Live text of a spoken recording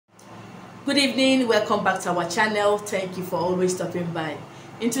Good evening, welcome back to our channel. Thank you for always stopping by.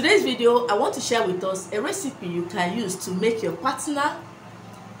 In today's video, I want to share with us a recipe you can use to make your partner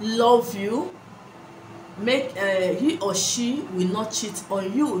love you, make he or she will not cheat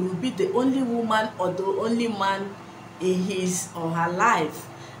on you. You will be the only woman or the only man in his or her life.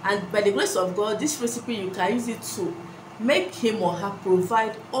 And by the grace of God, this recipe you can use it to make him or her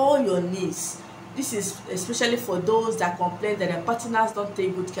provide all your needs. This is especially for those that complain that their partners don't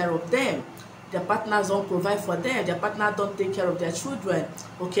take good care of them, their partners don't provide for them, their partner don't take care of their children.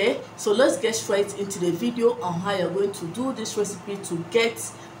 Okay, so let's get straight into the video on how you're going to do this recipe to get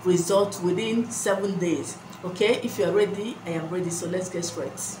results within 7 days. Okay, if you're ready, I am ready, so let's get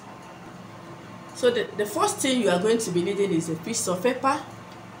straight. So the first thing you are going to be needing is a piece of paper.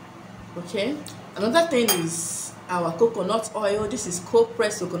 Okay, another thing is our coconut oil. This is cold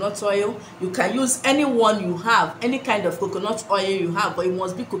pressed coconut oil. You can use any one you have, any kind of coconut oil you have, but it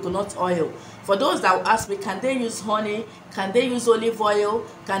must be coconut oil. For those that will ask me, can they use honey, can they use olive oil,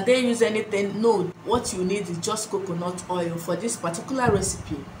 can they use anything? No, what you need is just coconut oil for this particular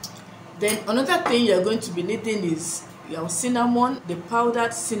recipe. Then another thing you're going to be needing is your cinnamon, the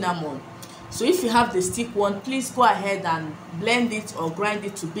powdered cinnamon. So if you have the stick one, please go ahead and blend it or grind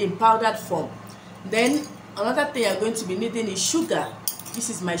it to be in powdered form. Then another thing you're going to be needing is sugar. This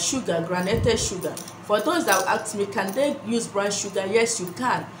is my sugar, granulated sugar. For those that will ask me, can they use brown sugar? Yes, you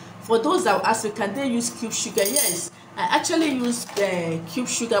can. For those that will ask me, can they use cube sugar? Yes, I actually used cube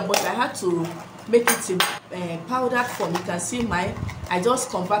sugar, but I had to make it in powdered form. You can see mine. I just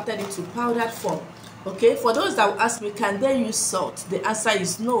converted it to powdered form. Okay, for those that will ask me, can they use salt? The answer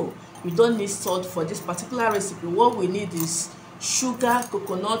is no. You don't need salt for this particular recipe. What we need is sugar,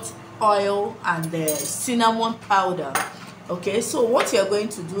 coconut oil, and the cinnamon powder. Okay, so what you're going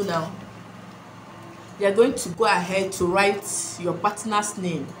to do now, you're going to go ahead to write your partner's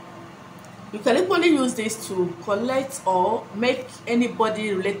name. You can equally use this to collect or make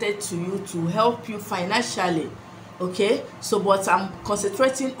anybody related to you to help you financially. Okay, so but I'm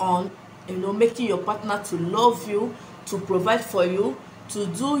concentrating on making your partner to love you, to provide for you, to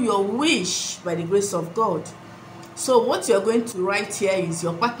do your wish by the grace of God. So what you're going to write here is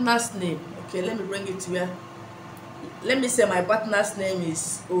your partner's name. Okay, let me bring it here. Let me say my partner's name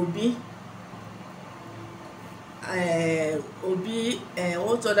is Obi.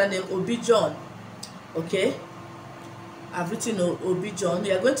 What other name? Obi John. Okay, I've written Obi John.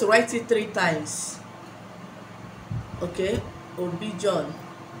 You are going to write it 3 times. Okay, Obi John.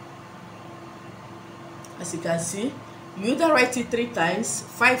 As you can see, you either write it 3 times,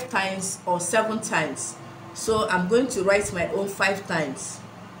 5 times, or 7 times. So I'm going to write my own 5 times.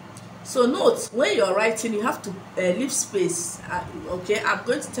 So note, when you're writing, you have to leave space. Okay, I'm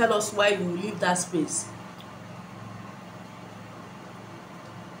going to tell us why you leave that space.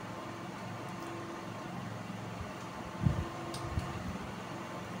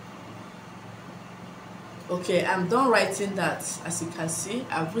 Okay, I'm done writing that. As you can see,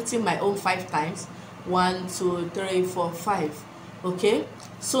 I've written my own 5 times. 1, 2, 3, 4, 5. Okay,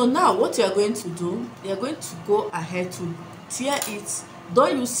 so now what you're going to do, you're going to go ahead to tear it.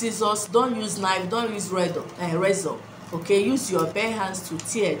 Don't use scissors, don't use knife, don't use razor. Okay, use your bare hands to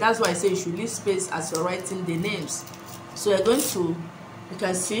tear. That's why I say you should leave space as you're writing the names. So you're going to, you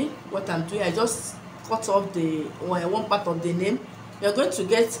can see what I'm doing. I just cut off the one part of the name. You're going to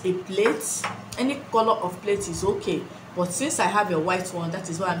get a plate. Any color of plate is okay, but since I have a white one, that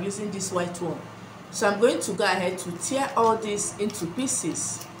is why I'm using this white one. So I'm going to go ahead to tear all this into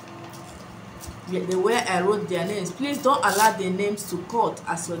pieces. The way I wrote their names, please don't allow the names to cut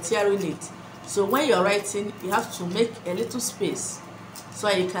as you're tearing it. So when you're writing, you have to make a little space so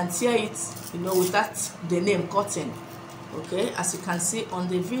you can tear it, without the name cutting. Okay, as you can see on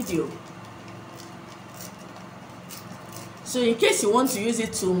the video. So in case you want to use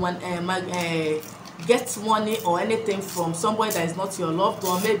it to get money or anything from somebody that is not your loved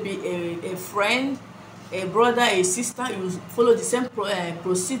one, maybe a friend, a brother, a sister, you follow the same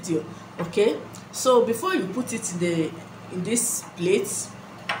procedure. Okay, so before you put it in this plate,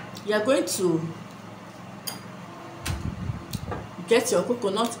 you are going to get your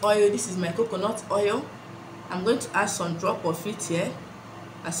coconut oil. This is my coconut oil. I'm going to add some drop of it here,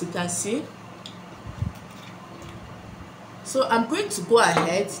 as you can see. So I'm going to go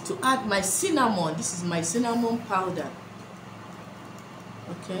ahead to add my cinnamon. This is my cinnamon powder.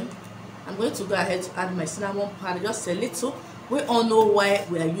 Okay, I'm going to go ahead to add my cinnamon powder, just a little. We all know why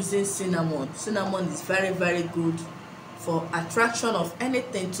we are using cinnamon. Cinnamon is very, very good for attraction of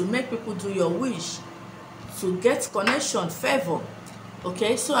anything, to make people do your wish, to get connection, favor.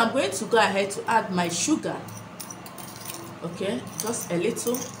 Okay, so I'm going to go ahead to add my sugar. Okay, just a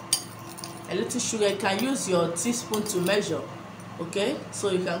little. a little sugar. You can use your teaspoon to measure. Okay,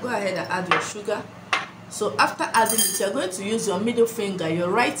 so you can go ahead and add your sugar. So after adding it, you're going to use your middle finger, your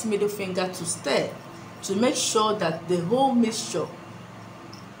right middle finger, to stir, to make sure that the whole mixture,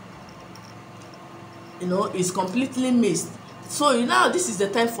 you know, is completely mixed. So now this is the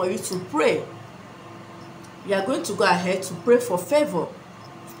time for you to pray. You are going to go ahead to pray for favor.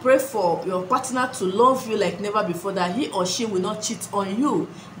 Pray for your partner to love you like never before, that he or she will not cheat on you,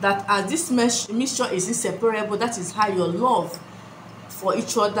 that as this mixture is inseparable, that is how your love for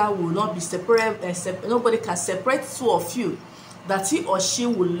each other will not be separate. Nobody can separate two of you, that he or she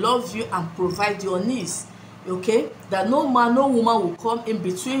will love you and provide your needs. Okay, that no man, no woman will come in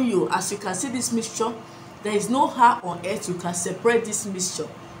between you. As you can see this mixture, there is no how on earth you can separate this mixture.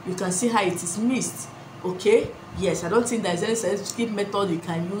 You can see how it is mixed. Okay, yes, I don't think there is any scientific method you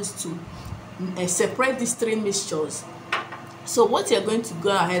can use to separate these three mixtures. So what you're going to go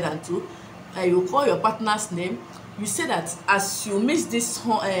ahead and do, you call your partner's name. You say that as you mix this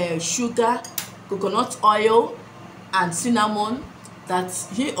sugar, coconut oil and cinnamon, that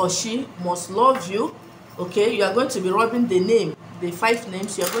he or she must love you. Okay, you are going to be rubbing the name, the 5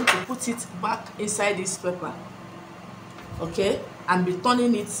 names. You are going to put it back inside this pepper. Okay, and be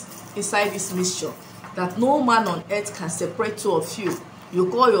turning it inside this mixture, that no man on earth can separate two of you. You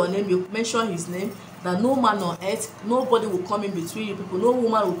call your name, you mention his name, that no man on earth, nobody will come in between you people, no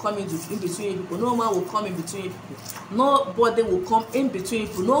woman will come in between you people, no man will come in between you people, nobody will come in between you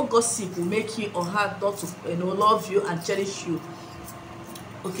people, no gossip will make you or her not to, you know, love you and cherish you.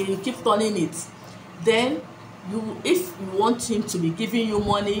 Okay, you keep turning it. Then if you want him to be giving you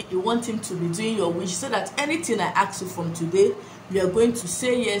money, you want him to be doing your wish, so that anything I ask you from today, you are going to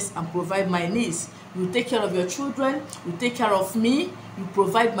say yes and provide my needs. You take care of your children, you take care of me, you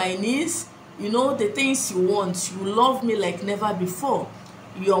provide my needs, you know, the things you want. You love me like never before.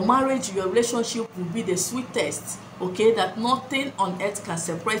 Your marriage, your relationship will be the sweetest. Okay, that nothing on earth can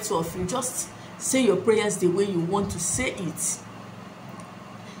separate you of you. Just say your prayers the way you want to say it.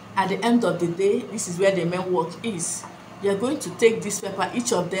 At the end of the day, this is where the main work is. You are going to take this pepper,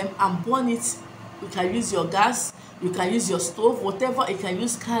 each of them, and burn it. You can use your gas, you can use your stove, whatever. You can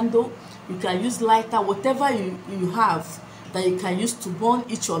use candle, you can use lighter, whatever you have that you can use to burn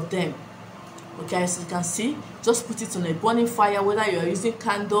each of them. Okay, as you can see, just put it on a burning fire. Whether you're using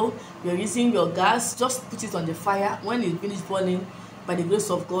candle, you're using your gas, just put it on the fire. When it finishes burning, by the grace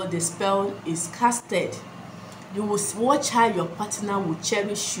of God, the spell is casted. You will watch how your partner will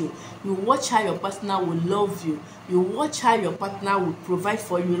cherish you. You watch how your partner will love you. You watch how your partner will provide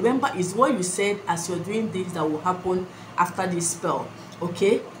for you. Remember, it's what you said as you're doing this that will happen after this spell.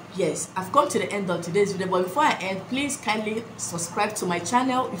 Okay, yes, I've come to the end of today's video, but before I end, please kindly subscribe to my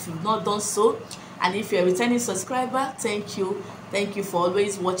channel if you've not done so. And if you're a returning subscriber, thank you for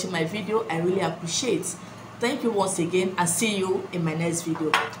always watching my video. I really appreciate. Thank you once again, and see you in my next video.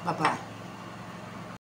 Bye bye.